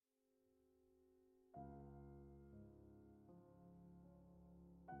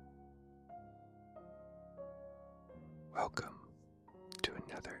Welcome to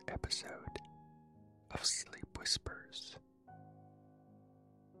another episode of Sleep Whispers.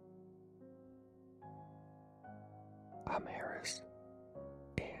 I'm Harris,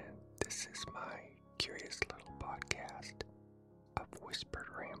 and this is my curious little podcast of whispered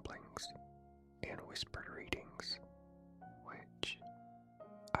ramblings and whispered readings, which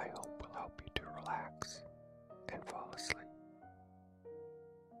I hope will help you to relax and fall asleep.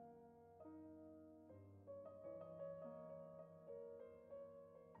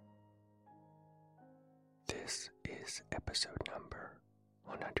 This is episode number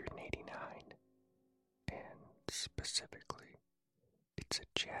 189, and specifically, it's a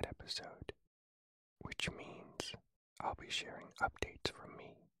chat episode, which means I'll be sharing updates from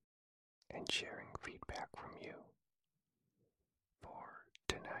me and sharing feedback from you. For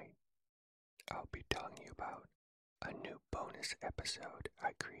tonight, I'll be telling you about a new bonus episode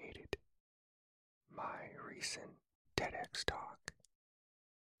I created, my recent TEDx talk,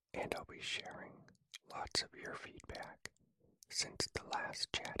 and I'll be sharing lots of your feedback since the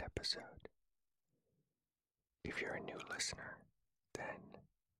last chat episode. If you're a new listener, then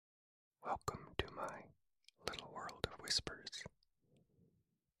welcome to my little world of whispers.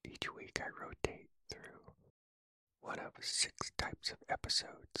 Each week I rotate through one of 6 types of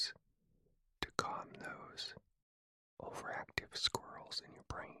episodes to calm those overactive squirrels in your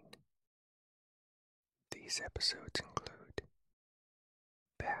brain. These episodes include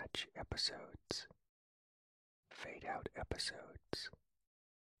batch episodes, fade out episodes,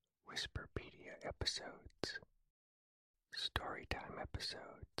 Whisperpedia episodes, storytime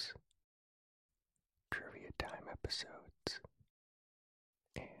episodes, trivia time episodes,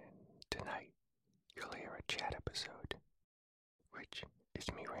 and tonight you'll hear a chat episode, which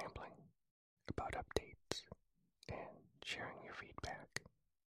is me rambling about updates and sharing your feedback.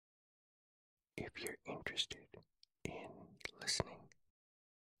 If you're interested in listening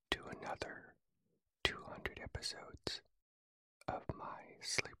to another 200 episodes of my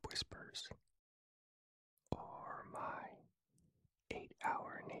Sleep Whispers, or my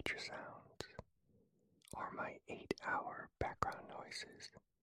 8-hour nature sounds, or my 8-hour background noises,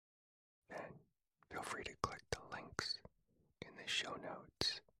 then feel free to click the links in the show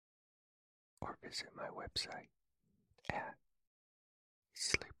notes or visit my website at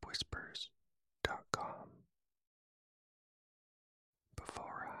sleepwhispers.com.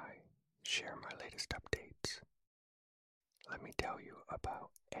 Before I share my latest updates, let me tell you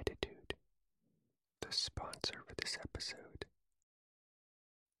about Ettitude, the sponsor for this episode.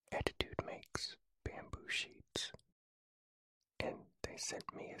 Ettitude makes bamboo sheets, and they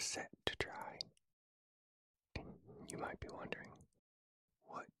sent me a set to try. And you might be wondering,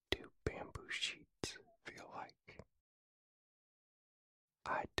 what do bamboo sheets feel like?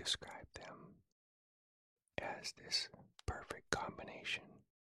 I'd describe them as this perfect combination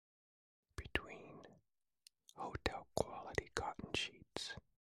between hotel quality cotton sheets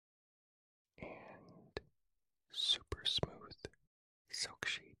and super smooth silk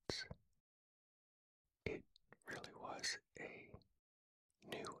sheets. It really was a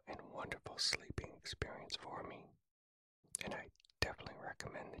new and wonderful sleeping experience for me, and I definitely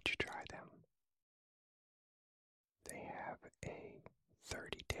recommend that you try them. They have a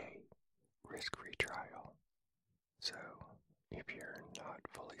 30-day risk-free trial, so if you're not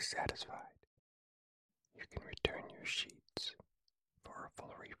fully satisfied, you can return your sheets for a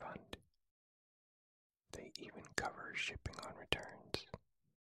full refund. They even cover shipping on returns.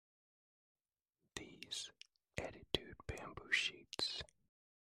 These Ettitude bamboo sheets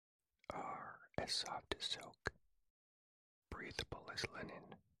are as soft as silk, breathable as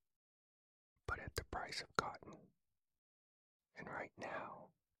linen, but at the price of cotton. And right now,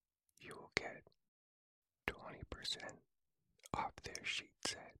 you will get 20% off their sheet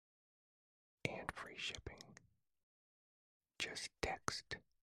set and free shipping. Just text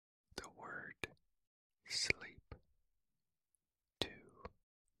the word sleep to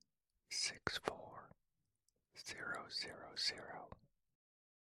 64000.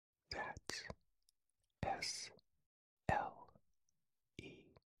 That's SLEEP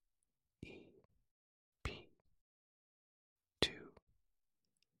to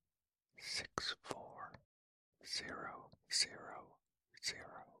 64000.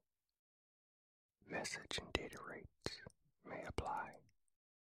 Message and data rates may apply.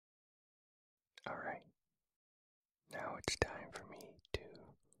 Alright, now it's time for me to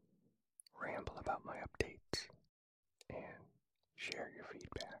ramble about my updates and share your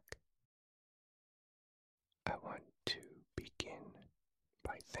feedback. I want to begin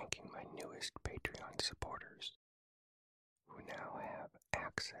by thanking my newest Patreon supporters who now have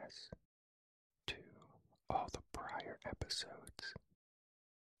access to all the prior episodes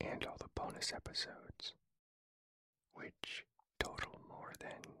and all the bonus episodes, which total more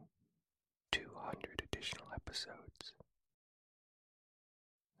than 200 additional episodes.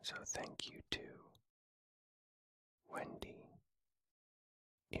 So thank you to Wendy,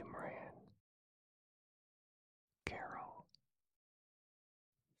 Imran, Carol,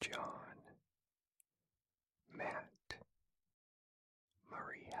 John, Matt,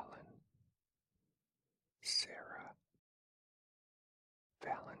 Marie Helen, Sarah,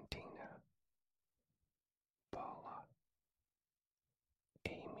 Valentina, Paula,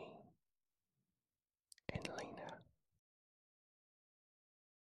 Amy, and Lena.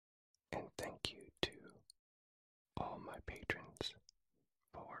 And thank you to all my patrons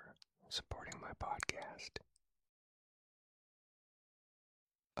for supporting my podcast.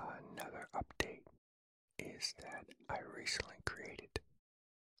 Another update is that I recently created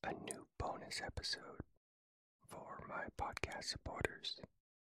a new bonus episode for my podcast supporters.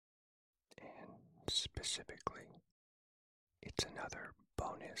 And specifically, it's another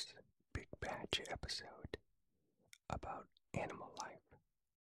bonus Big Batch episode about animal life.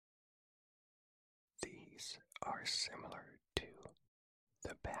 These are similar to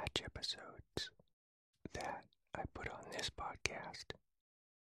the batch episodes that I put on this podcast,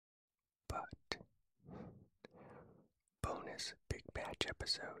 but bonus Big Batch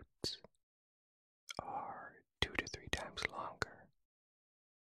episodes are 2 to 3 times longer.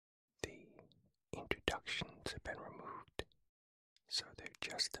 The introductions have been removed, so they're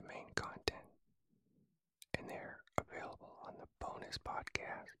just the main content, and they're available on the bonus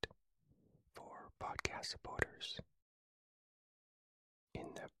podcast for podcast supporters. In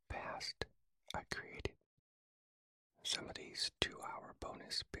the past, I created some of these 2-hour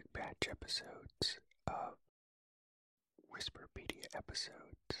bonus Big Batch episodes of Whisperpedia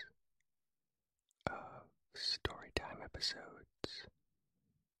episodes, of Storytime episodes,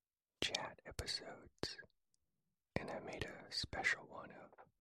 chat episodes, and I made a special one of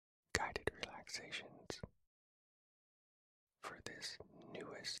guided relaxations. For this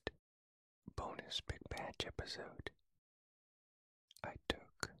newest bonus Big Batch episode, I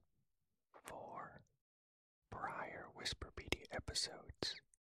took 4 prior Whisperpedia episodes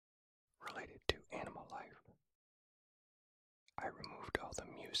related to animal life. I removed all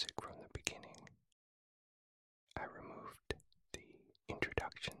the music from the beginning. I removed the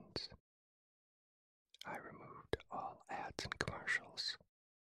introductions. I removed all ads and commercials.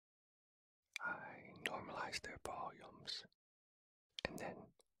 I normalized their volumes and then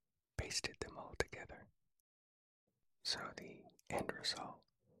pasted them all together. So the end result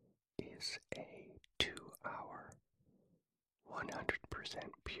is a 2-hour,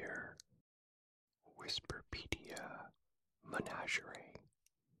 100% pure Whisperpedia menagerie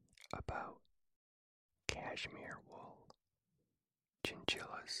about cashmere wool,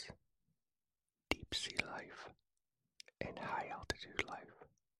 chinchillas, deep sea life, and high altitude life.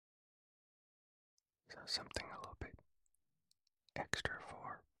 So something a little bit extra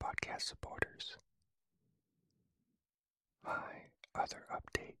for podcast supporters. My other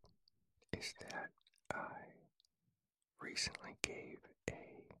update is that I recently gave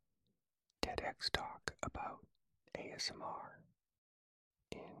a TEDx talk about ASMR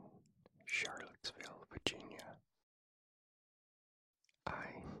in Charlottesville, Virginia.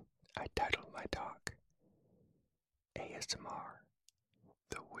 I titled my talk ASMR,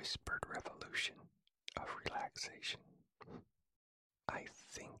 the Whispered Revolution of Relaxation. I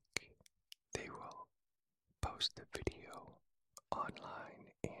think they will post the video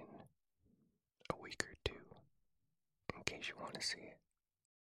online in a week or 2 in case you want to see it.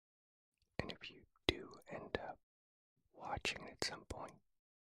 And if you do end up watching it at some point,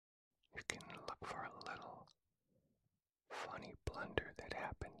 you can look for a little funny blunder that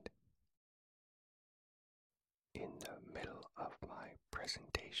happened. In the middle of my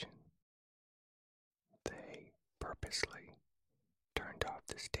presentation, they purposely turned off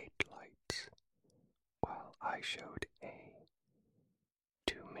the stage lights while I showed a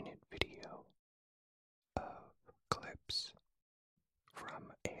 2-minute video of clips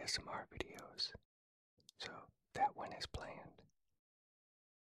from ASMR videos. So that went as planned.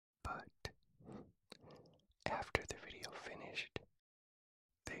 But after the video finished,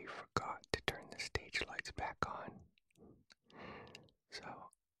 they forgot to turn the stage lights back on. So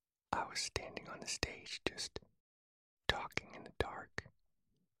I was standing on the stage just talking in the dark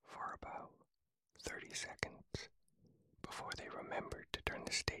for about 30 seconds before they remembered to turn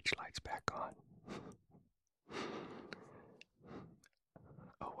the stage lights back on.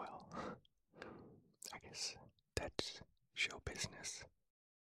 Oh well, I guess that's show business.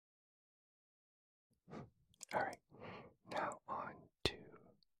 Alright, now on to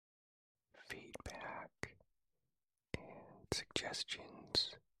feedback and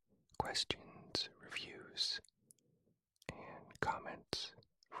suggestions, questions, reviews, and comments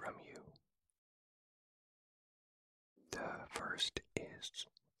from you. The first is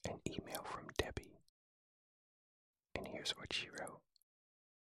an email from Debbie, and here's what she wrote.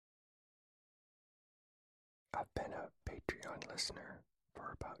 I've been a Patreon listener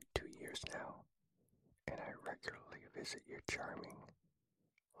for about 2 years now, and I regularly visit your charming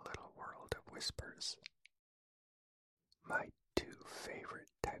little world of whispers. My two favorite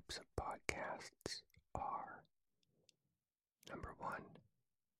types of podcasts are, number one,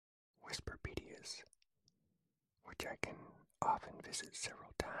 Whisperpedias, which I can often visit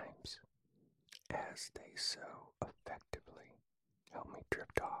several times, as they so effectively help me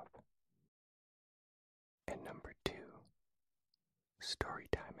drift off. And number two,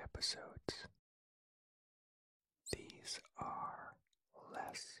 Storytime episodes. These are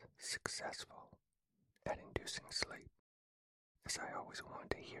less successful at inducing sleep, as I always want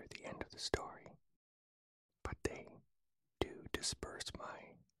to hear the end of the story, but they do disperse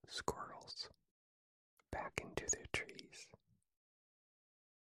my squirrels back into their trees.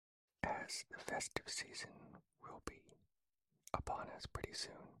 As the festive season will be upon us pretty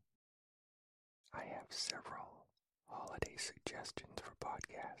soon, I have several holiday suggestions for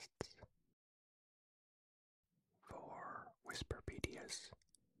podcasts. For Whisperpedias,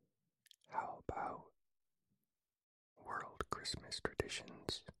 how about World Christmas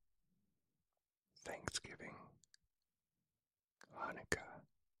Traditions, Thanksgiving, Hanukkah,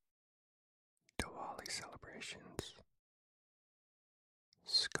 Diwali celebrations,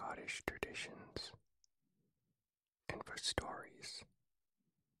 Scottish traditions, and for stories,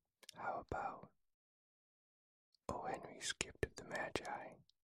 how about O. Henry's Gift of the Magi,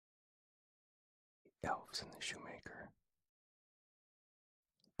 Elves and the Shoemaker,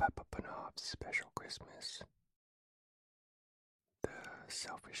 Peppa Panov's Special Christmas, The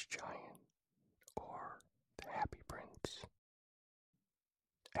Selfish Giant, or The Happy Prince,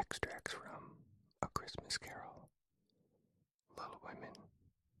 extracts from A Christmas Carol, Little Women,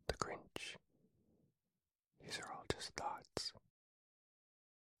 The Grinch. These are all just thoughts.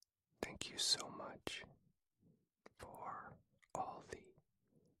 Thank you so much for all the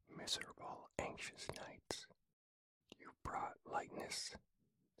miserable, anxious nights you brought lightness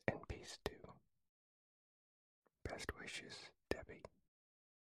and peace to. Best wishes, Debbie.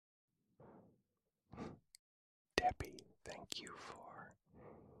 Debbie, thank you for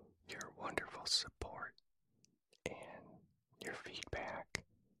your wonderful support and your feedback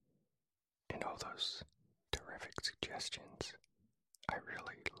and all those terrific suggestions. I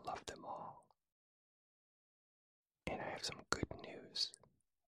really love them all. And I have some good news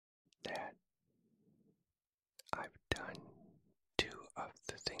that I've done 2 of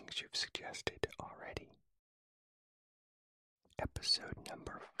the things you've suggested already. Episode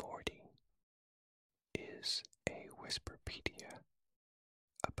number 40 is a Whisperpedia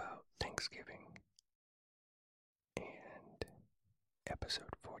about Thanksgiving, and episode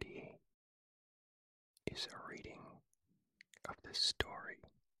 48 is a reading of the story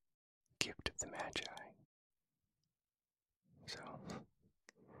Gift of the Magi. So,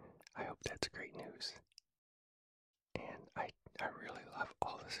 I hope that's great news. And I really love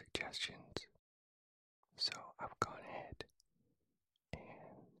all the suggestions. So I've gone ahead and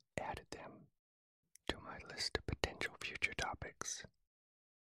added them to my list of potential future topics.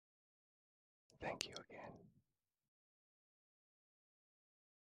 Thank you again.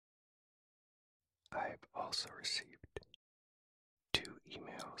 I've also received 2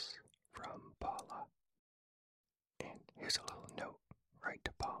 emails from Paula. And here's a little note right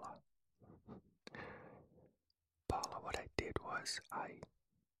to Paula. Paula, what I did was I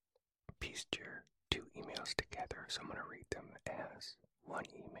pieced your 2 emails together, so I'm going to read them as one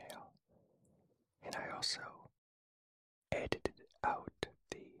email. And I also edited out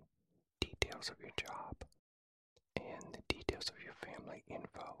the details of your job and the details of your family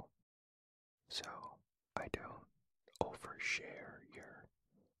info, so I don't overshare your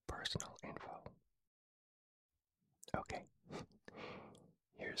personal info. Okay,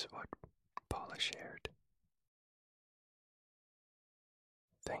 here's what Paula shared.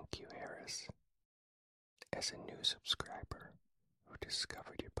 Thank you, Harris. As a new subscriber who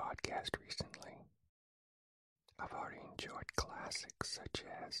discovered your podcast recently, I've already enjoyed classics such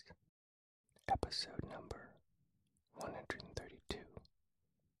as episode number 132,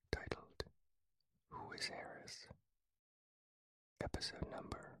 titled Who is Harris? Episode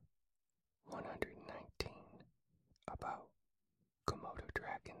number 119, about Komodo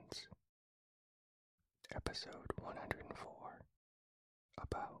dragons. episode 104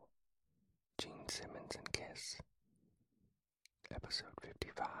 about Gene Simmons and Kiss, episode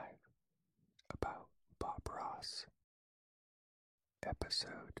 55 about Bob Ross,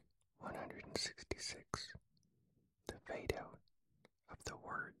 episode 166, the fade out of the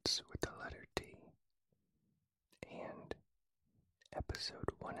words with the letter T, and episode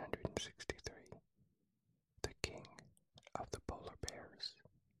 163, The King of the Polar Bears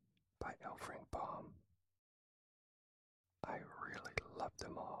by L. Frank Baum. I really love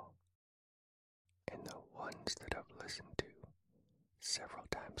them all, and the ones that I've listened to several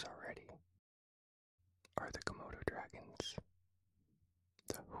times already are the Komodo Dragons,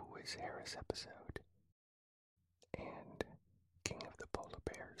 the Who is Harris episode, and King of the Polar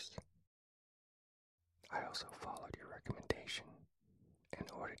Bears. I also followed your recommendation and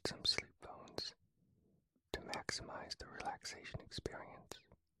ordered some sleep phones to maximize the relaxation experience.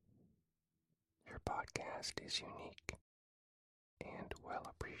 Your podcast is unique and well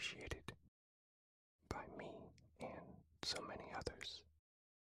appreciated by me and so many others.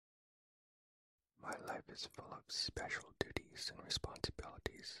 My life is full of special duties and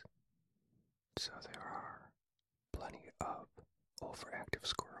responsibilities, so there are plenty of overactive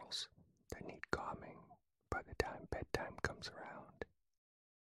squirrels that need calming by the time bedtime comes around.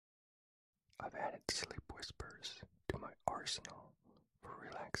 I've added sleep whispers to my arsenal for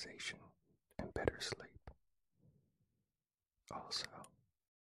relaxation and better sleep. Also,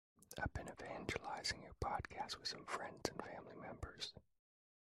 I've been evangelizing your podcast with some friends and family members,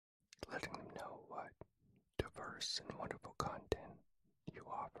 letting them know what diverse and wonderful content you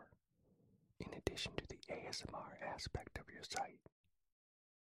offer, in addition to the ASMR aspect of your site.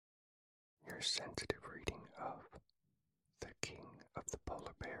 Your sensitive reading of The King of the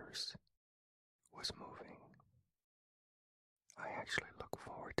Polar Bears was moving. I actually look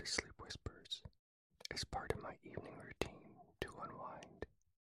forward to sleep whispers as part of my evening routine to unwind.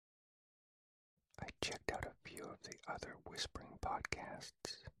 I checked out a few of the other whispering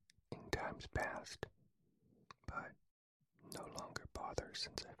podcasts in times past, but no longer bother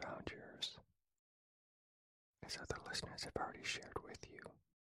since I found yours. As other listeners have already shared with you,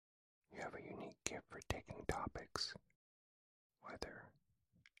 you have a unique gift for taking topics, whether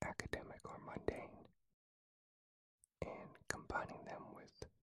academic or mundane, and combining them with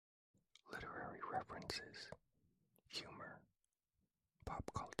literary references, humor, pop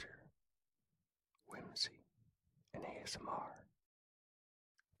culture, whimsy, and ASMR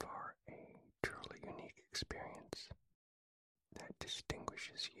for a truly unique experience that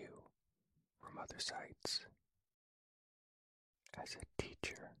distinguishes you from other sites. As a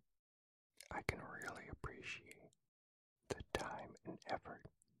teacher, I can really appreciate the time and effort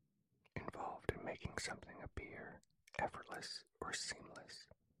involved in making something appear effortless or seamless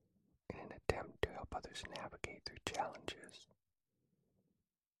in an attempt to help others navigate through challenges.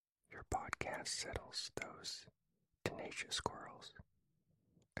 Your podcast settles those tenacious squirrels,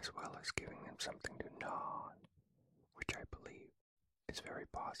 as well as giving them something to gnaw on, which I believe is very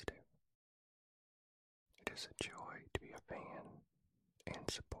positive. It is a joy to be a fan and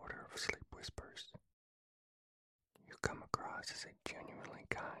supporter of Sleep Whispers. You come across as a genuinely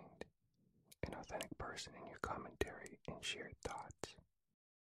kind and authentic person in your commentary and shared thoughts.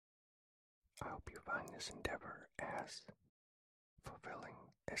 I hope you find this endeavor as fulfilling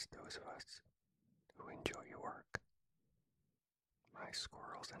as those of us who enjoy your work. My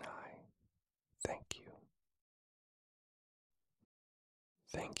squirrels and I thank you.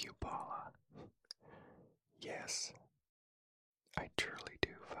 Thank you, Paula. Yes, I truly do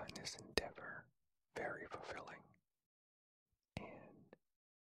find this endeavor very fulfilling, and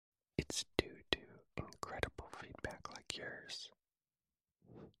it's due to incredible feedback like yours.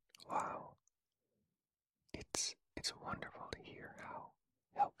 Wow, it's wonderful to hear how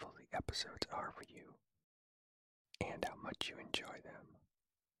helpful the episodes are for you and how much you enjoy them.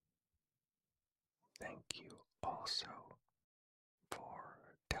 Thank you also for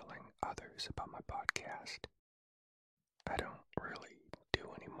telling others about my podcast. I don't really do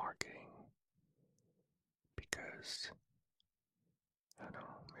any marketing because, I don't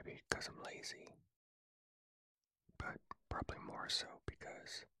know, maybe because I'm lazy, but probably more so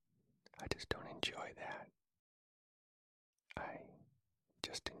because I just don't enjoy that. I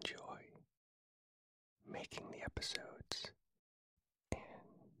just enjoy making the episodes and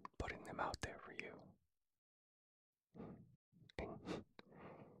putting them out there for you. And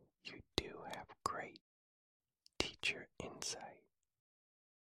you do have great teacher insight.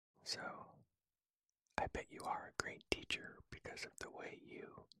 So, I bet you are a great teacher because of the way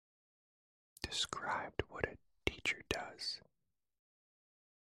you described what a teacher does.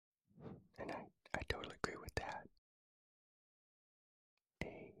 And I totally agree with that.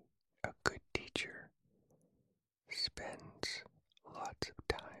 A good teacher spends lots of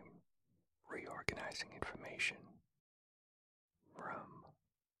time reorganizing information from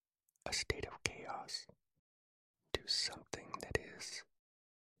a state of chaos to something that is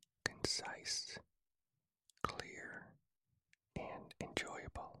concise, clear, and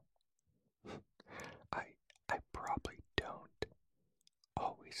enjoyable. I I probably don't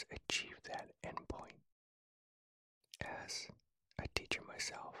always achieve that endpoint as a teacher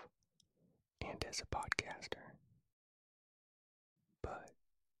myself and as a podcaster, but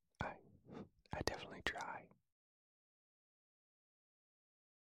I definitely try.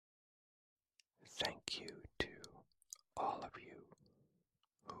 Thank you to all of you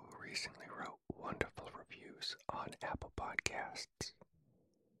who recently wrote wonderful reviews on Apple Podcasts.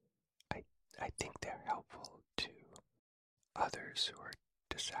 I think they're helpful to others who are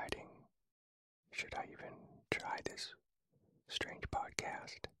deciding, should I even try this strange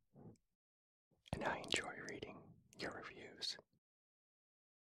podcast? And I enjoy reading your reviews.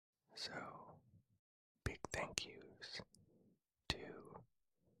 So, big thank yous to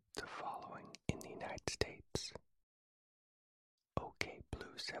the following in the United States: OK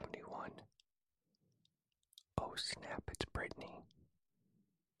Blue 71, Oh Snap It's Brittany,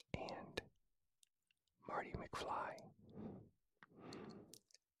 and Marty McFly.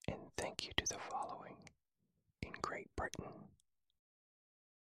 And thank you to the following in Great Britain: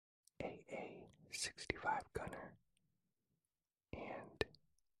 AA 65 Gunner and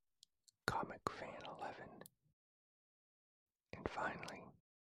Comic Fan 11. And finally,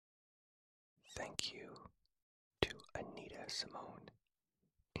 thank you to Anita Simone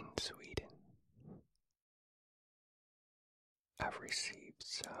in Sweden. I've received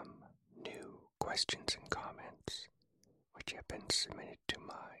some new questions and comments which have been submitted to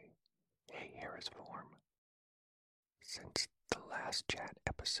my Hey Harris form since the last chat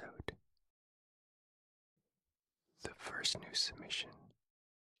episode. The first new submission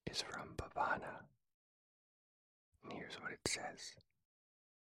is from Bhavana, and here's what it says.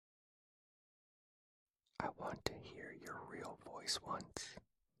 I want to hear your real voice once.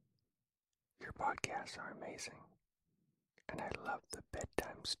 Your podcasts are amazing, and I love the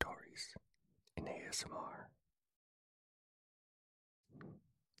bedtime stories in ASMR.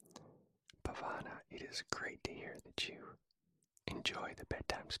 Bhavana, it is great to hear that you enjoy the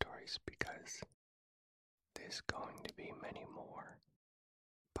bedtime stories, because there's going to be many more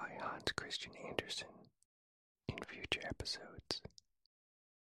by Hans Christian Andersen in future episodes.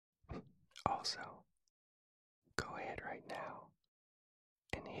 Also, go ahead right now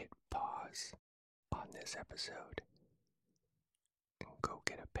and hit pause on this episode and go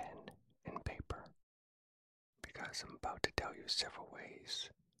get a pen and paper, because I'm about to tell you several ways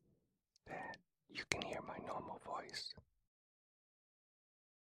that you can hear my normal voice.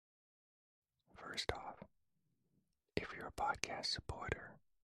 First off, if you're a podcast supporter,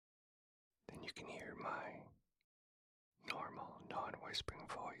 then you can hear my normal, non-whispering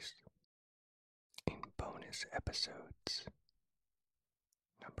voice in bonus episodes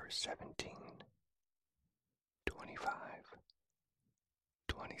number 17, 25,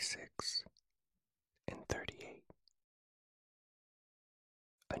 26, and 38.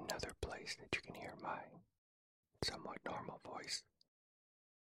 Another place that you can hear my somewhat normal voice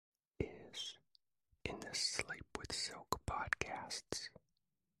is in the Sleep with Silk podcasts.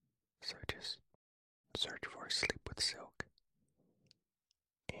 So just search for Sleep with Silk,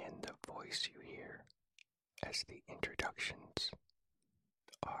 and the voice you hear as the introductions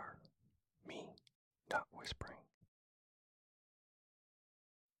are me, not whispering.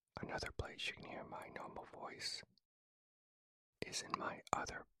 Another place you can hear my normal voice is in my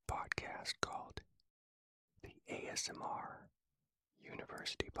other podcast called the ASMR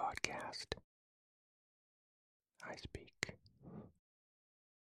University Podcast. I speak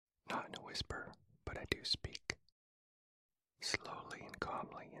not in a whisper, but I do speak slowly and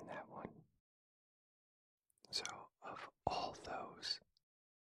calmly in that one. So, of all those,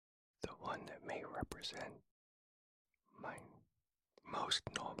 the one that may represent my most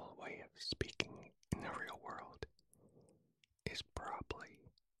normal way of speaking in the real world is probably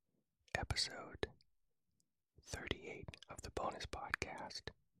episode 38 of the bonus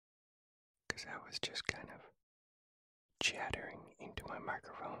podcast, because I was just kind of chattering into my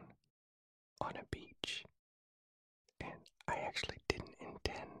microphone on a beach, and I actually didn't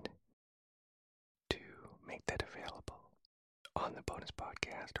intend to make that available on the bonus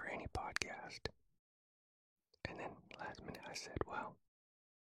podcast or any podcast. And then last minute I said, well,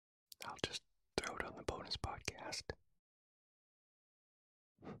 I'll just throw it on the bonus podcast.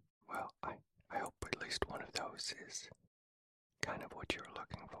 Well, I I hope at least one of those is kind of what you're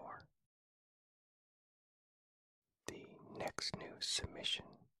looking for. The next new submission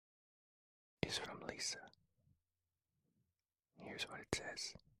is from Lisa. Here's what it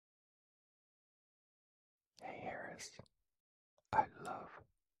says. Hey Harris, I love,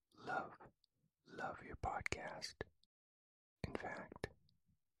 love your podcast. In fact,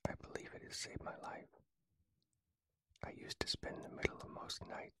 I believe it has saved my life. I used to spend the middle of most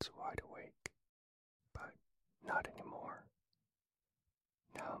nights wide awake, but not anymore.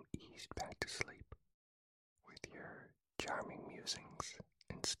 Now I'm eased back to sleep with your charming musings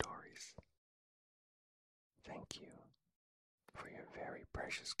and stories. Thank you for your very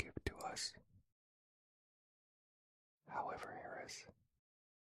precious gift to us. However, Harris,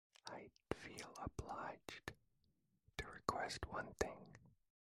 I feel obliged to request one thing.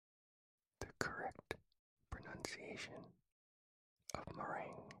 The correct pronunciation of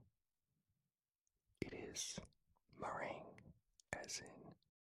meringue. It is meringue, as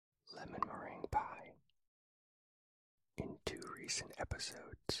in lemon meringue pie. In 2 recent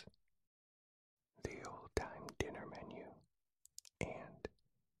episodes, the old-time dinner menu and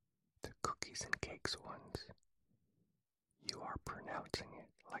the cookies and cakes ones, you are pronouncing it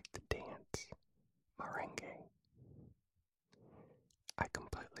like the dance, merengue. I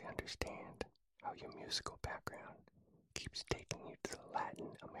completely understand how your musical background keeps taking you to the Latin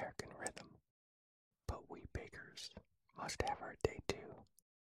American rhythm, but we bakers must have our day too.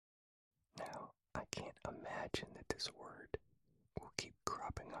 Now, I can't imagine that this word will keep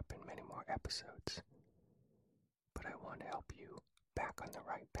cropping up in many more episodes, but I want to help you back on the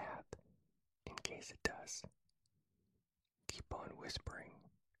right path in case it does. Keep on whispering,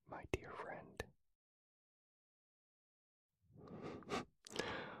 my dear friend.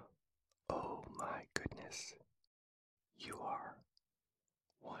 Oh my goodness. You are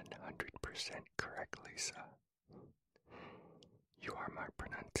 100% correct, Lisa. You are my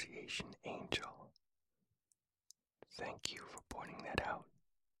pronunciation angel. Thank you for pointing that out.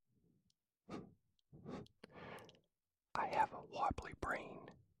 I have a wobbly brain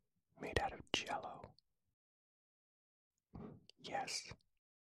made out of jello. Yes,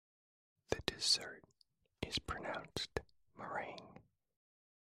 the dessert is pronounced meringue,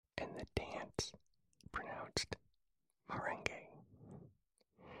 and the dance pronounced merengue.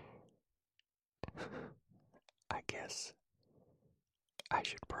 I guess I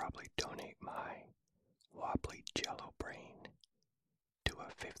should probably donate my wobbly jello brain to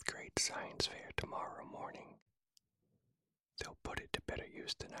a 5th grade science fair tomorrow morning. They'll put it to better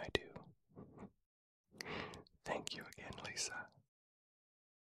use than I do. Thank you again, Lisa.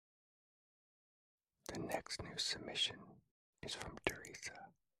 The next new submission is from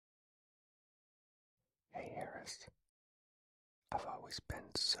Teresa. Hey Harris, I've always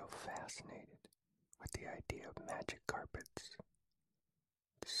been so fascinated with the idea of magic carpets.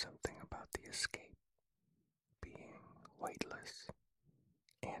 Something about the escape, being weightless,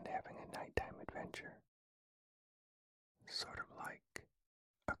 and having a nighttime adventure. Sort of like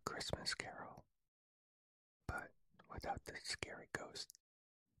A Christmas Carol, but without the scary ghosts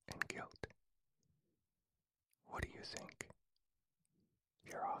and guilt. What do you think?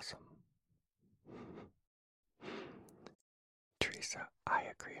 You're awesome. Teresa, I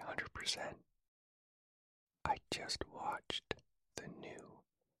agree 100%. I just watched the new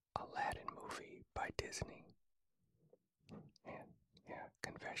Aladdin movie by Disney. And, yeah,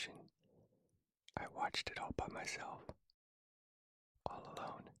 confession, I watched it all by myself. All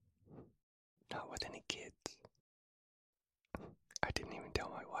alone. Not with any kids. I didn't even tell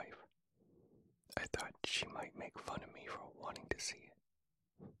my wife. I thought she might make fun of me for wanting to see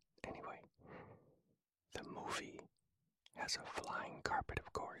it. Anyway, the movie has a flying carpet,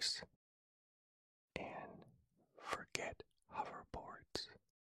 of course. And forget hoverboards.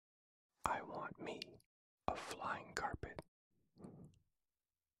 I want me a flying carpet.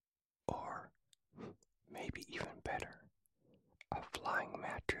 Or, maybe even better, a flying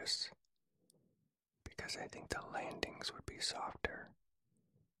mattress. Because I think the landings would be softer.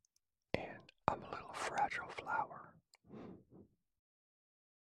 And I'm a little fragile flower.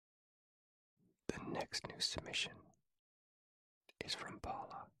 The next new submission is from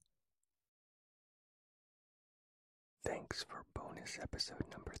Paula. Thanks for bonus episode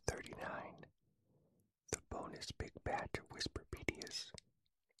number 39, the bonus big batch of Whisperpedias,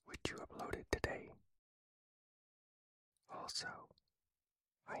 which you uploaded today. Also,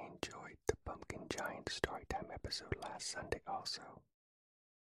 I enjoyed the Pumpkin Giant Storytime episode last Sunday also.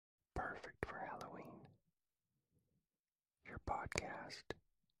 Perfect for Halloween. Your podcast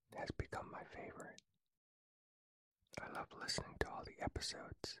has become my favorite. I love listening to all the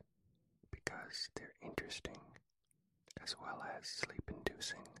episodes because they're interesting as well as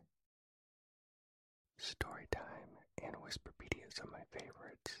sleep-inducing. Storytime and Whisperpedias are my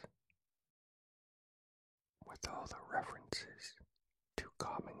favorites, with all the references to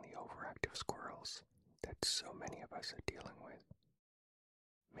calming the overactive squirrels that so many of us are dealing with.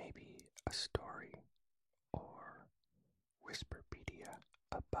 Maybe a story or Whisperpedia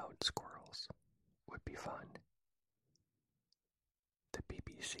about squirrels would be fun. The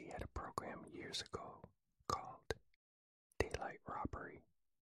BBC had a program years ago called Daylight Robbery,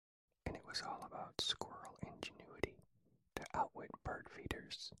 and it was all about squirrel ingenuity to outwit bird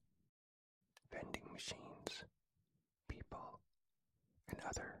feeders, vending machines, people, and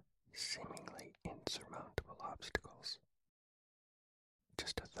other seemingly insurmountable obstacles.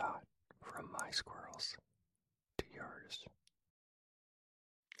 Just a thought from my squirrels to yours.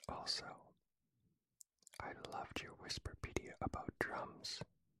 Also, I loved your Whisperpedia about drums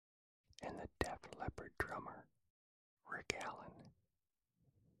and the Def Leppard drummer, Rick Allen.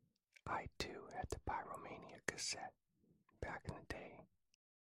 I too had the Pyromania cassette back in the day,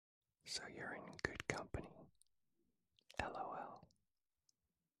 so you're in good company. LOL.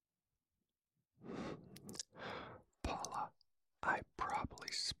 Paula, I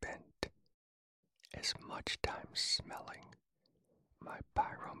probably spent as much time smelling my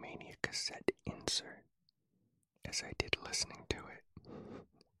Pyromania cassette insert as I did listening to it.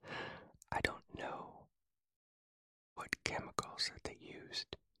 I don't know what chemicals that they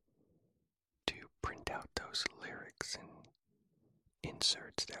used to print out those lyrics and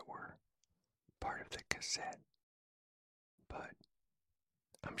inserts that were part of the cassette, but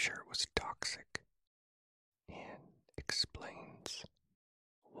I'm sure it was toxic and explains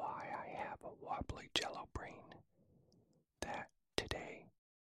why I have a wobbly jello brain that today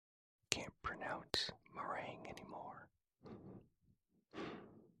can't pronounce meringue anymore.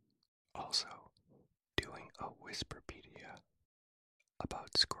 Also, doing a Whisperpedia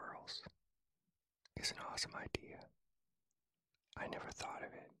about squirrels is an awesome idea. I never thought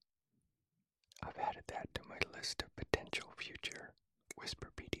of it. I've added that to my list of potential future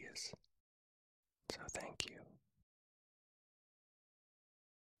Whisperpedias, so thank you.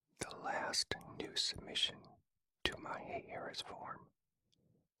 The last new submission to my Hey Harris form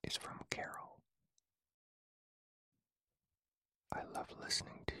is from Carol. I love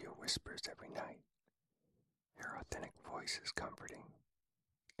listening to your whispers every night. Your authentic voice is comforting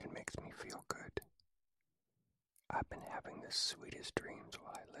and makes me feel good. I've been having the sweetest dreams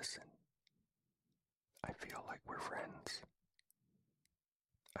while I listen. I feel like we're friends.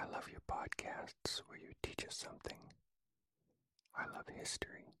 I love your podcasts where you teach us something. I love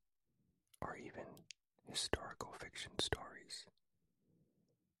history, or even historical fiction stories.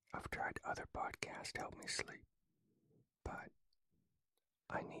 I've tried other podcasts to help me sleep, but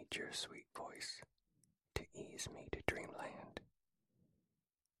I need your sweet voice to ease me to dreamland.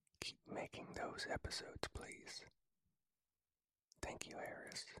 Keep making those episodes, please. Thank you,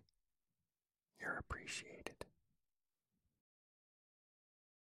 Harris. You're appreciated.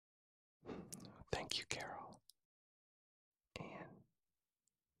 Thank you, Carol. And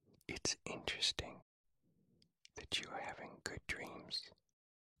it's interesting that you are having good dreams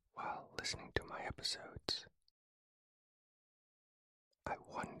while listening to my episodes. I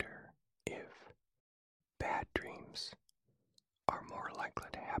wonder if bad dreams are more likely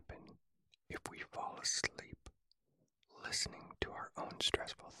to happen if we fall asleep listening to our own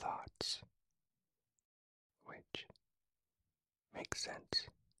stressful thoughts, which makes sense.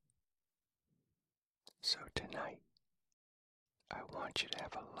 So tonight, I want you to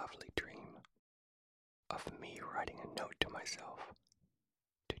have a lovely dream of me writing a note to myself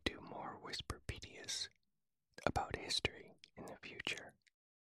to do more Whisperpedias about history in the future.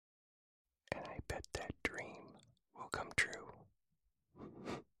 And I bet that dream will come true.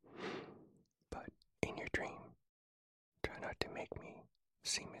 But in your dream, try not to make me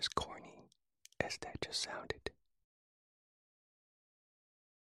seem as corny as that just sounded.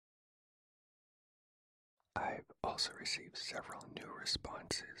 I've also received several new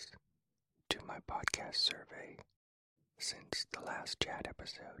responses to my podcast survey since the last chat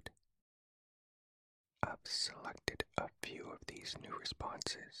episode. I've selected a few of these new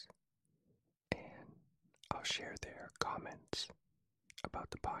responses, and I'll share their comments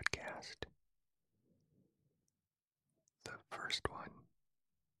about the podcast. The first one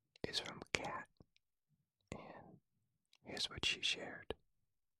is from Kat, and here's what she shared.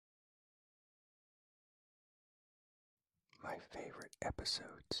 My favorite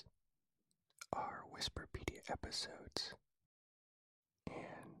episodes are Whisperpedia episodes,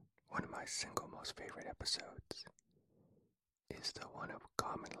 and one of my single most favorite episodes is the one of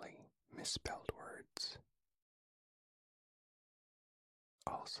commonly misspelled words.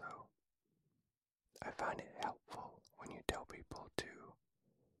 Also, I find it helpful when you tell people to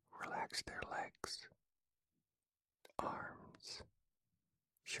relax their legs, arms,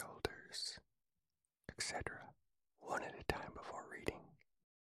 shoulders, etc. one at a time before reading.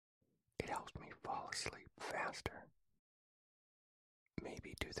 It helps me fall asleep faster.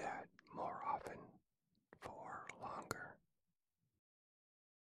 Maybe do that more often for longer.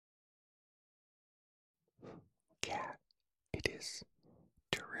 Kat, it is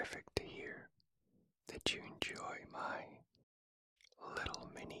terrific to hear that you enjoy my little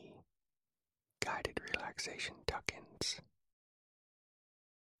mini guided relaxation tuck-ins.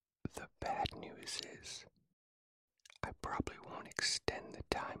 The bad news is I probably won't extend the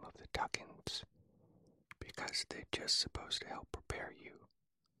time of the tuck-ins because they're just supposed to help prepare you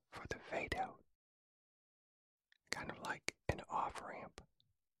for the fade out. Kind of like an off-ramp.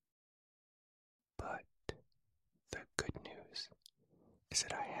 But the good news is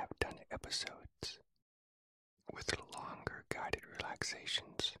that I have done episodes with longer guided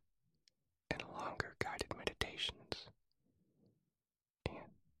relaxations and longer guided meditations.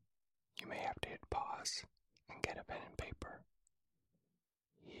 And you may have to hit pause and get a pen and paper.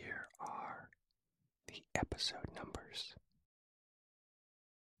 Here are the episode numbers.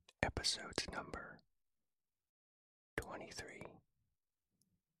 Episodes number 23,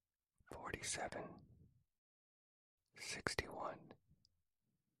 47, 61,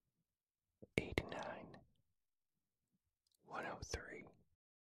 89, 103,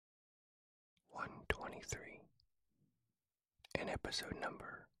 123, and episode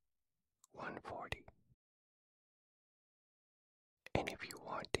number 140. And if you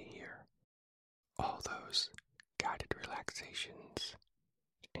want to hear all those guided relaxations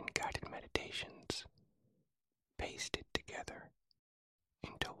and guided meditations pasted together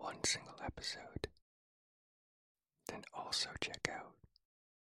into one single episode, then also check out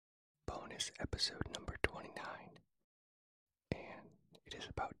bonus episode number 29, and it is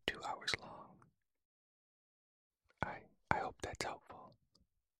about 2 hours long. I hope that's helpful.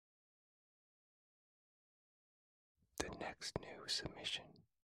 The next new submission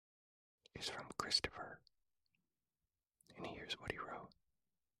is from Christopher, and here's what he wrote.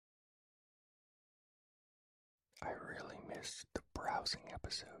 I really miss the browsing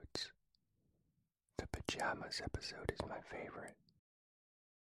episodes. The pajamas episode is my favorite.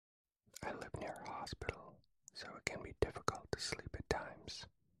 I live near a hospital, so it can be difficult to sleep at times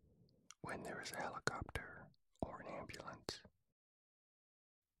when there is a helicopter or an ambulance.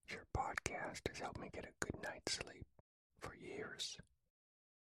 Your podcast has helped me get a good night's sleep for years.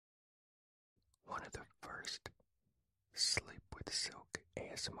 One of the first Sleep with Silk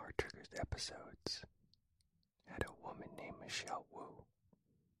ASMR Triggers episodes had a woman named Michelle Wu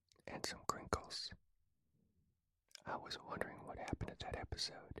and some crinkles. I was wondering what happened to that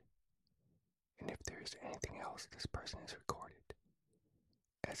episode, and if there is anything else this person has recorded,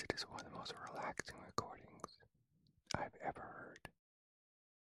 as it is one of the most relaxing recordings I've ever heard.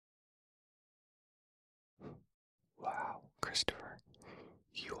 Wow, Christopher,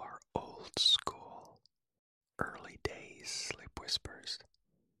 you are old school. Early days Sleep Whispers.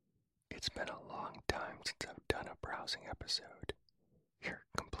 It's been a long time since I've done a browsing episode. You're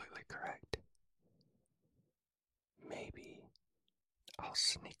completely correct. Maybe I'll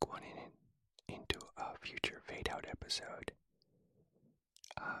sneak one into a future Fade Out episode.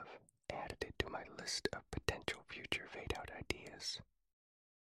 I've added it to my list of potential future Fade Out ideas.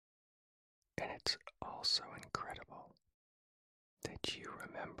 And it's also incredible that you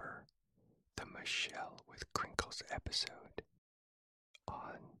remember the Michelle with Crinkles episode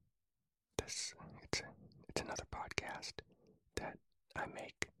on this. It's another podcast that I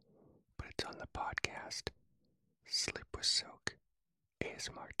make, but it's on the podcast Sleep with Silk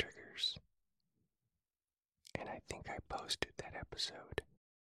ASMR Triggers. And I think I posted that episode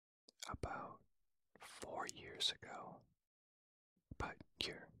about 4 years ago. But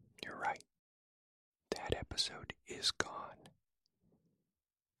you're right. That episode is gone.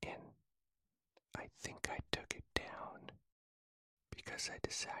 And I think I took it down because I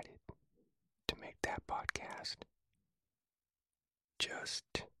decided to make that podcast just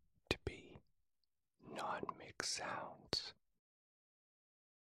to be non-mixed sounds.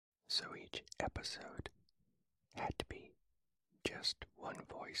 So each episode had to be just one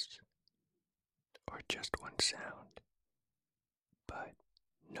voice or just one sound, but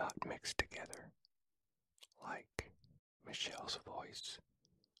not mixed together, like Michelle's voice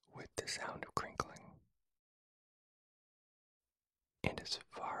with the sound of crinkling. And as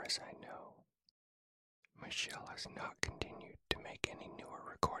far as I know, Michelle has not continued to make any newer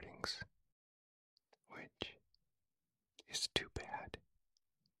recordings, which is too bad,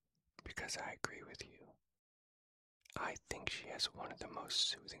 because I agree with you. I think she has one of the most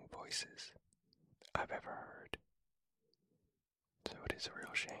soothing voices I've ever heard. So it is a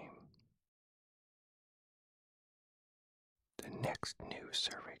real shame. The next new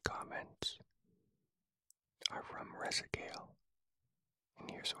survey comments are from Resicale, and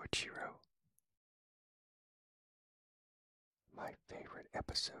here's what she wrote. My favorite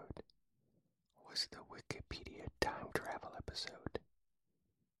episode was the Wikipedia time travel episode.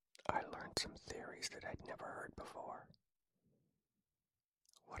 I learned some theories that I'd never heard before.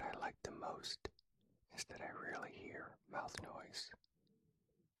 What I like the most is that I rarely hear mouth noise.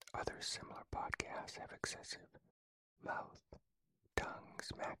 Other similar podcasts have excessive mouth, tongue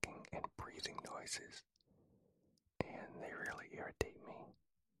smacking, and breathing noises, and they really irritate me.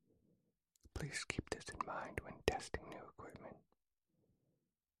 Please keep this in mind when testing new equipment.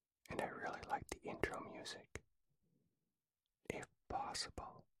 And I really like the intro music. If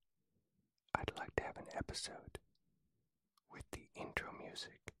possible, I'd like to have an episode with the intro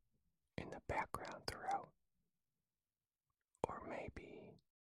music in the background throughout. Or maybe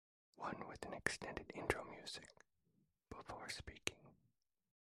one with an extended intro music before speaking.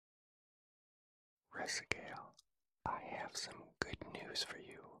 Resicale, I have some good news for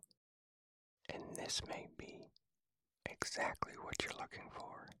you, and this may be exactly what you're looking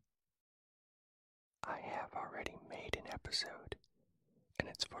for. I have already made an episode, and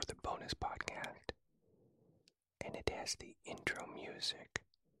it's for the bonus podcast, and it has the intro music,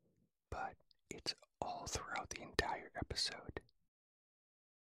 but it's all throughout the entire episode.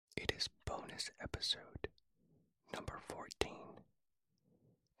 It is bonus episode number 14,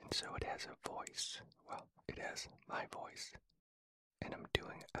 and so it has a voice. Well, it has my voice, and I'm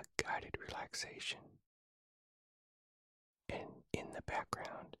doing a guided relaxation. And in the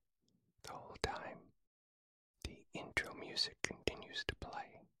background, the whole time, the intro music continues to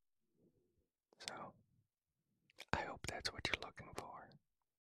play. So, I hope that's what you're looking for.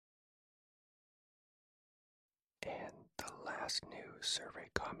 And the last new survey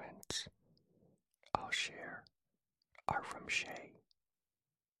comments I'll share are from Shay.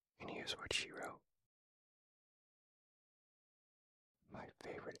 And here's what she wrote. My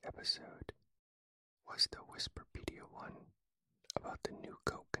favorite episode was the Whisperpedia one about the new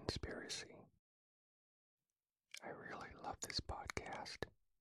Coke conspiracy. I really love this podcast.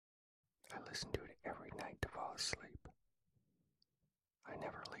 I listen to it every night to fall asleep. I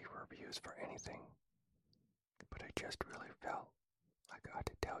never leave reviews for anything, but I just really felt like I ought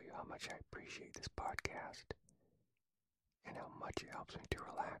to tell you how much I appreciate this podcast and how much it helps me to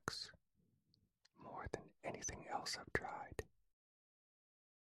relax more than anything else I've tried.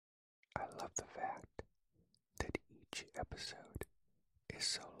 I love the fact that each episode is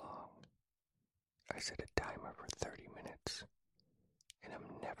so long. I set a timer for 30 minutes, and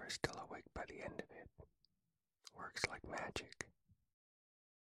I'm never still awake by the end of it. Works like magic.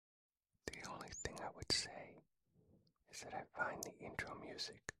 The only thing I would say is that I find the intro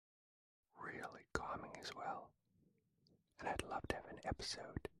music really calming as well, and I'd love to have an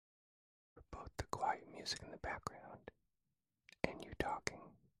episode with both the quiet music in the background and you talking.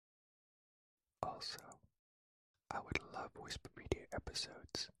 Also, I would love Whisperpedia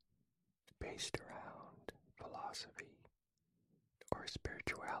episodes based around philosophy or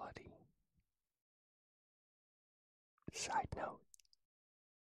spirituality. Side note,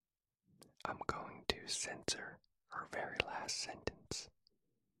 I'm going to censor her very last sentence.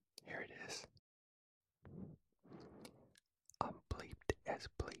 Here it is. I'm bleeped as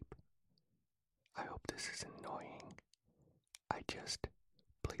bleep. I hope this is annoying. I just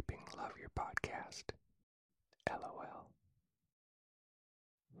bleeping love your podcast. LOL.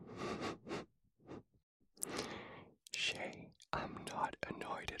 Shay, I'm not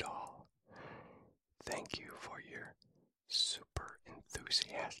annoyed at all. Thank you for your super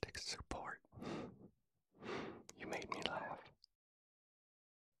enthusiastic support. You made me laugh.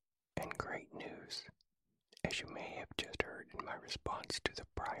 And great news, as you may have just heard in my response to the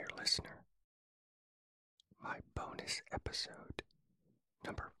prior listener. My bonus episode,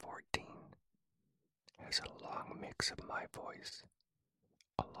 number 14, has a long mix of my voice,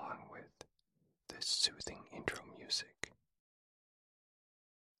 along with the soothing intro music.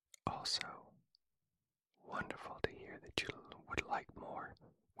 Also, wonderful to hear that you would like more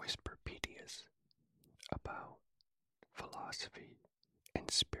Whisperpedias about philosophy and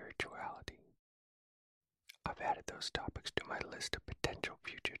spirituality. I've added those topics to my list of potential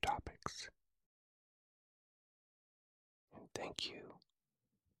future topics. And thank you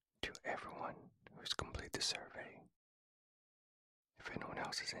to everyone who's completed the survey. If anyone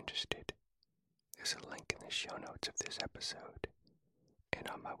else is interested, there's a link in the show notes of this episode and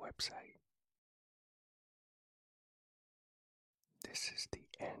on my website. This is the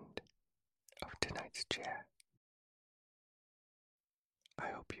end of tonight's chat. I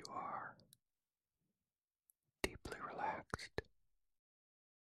hope you are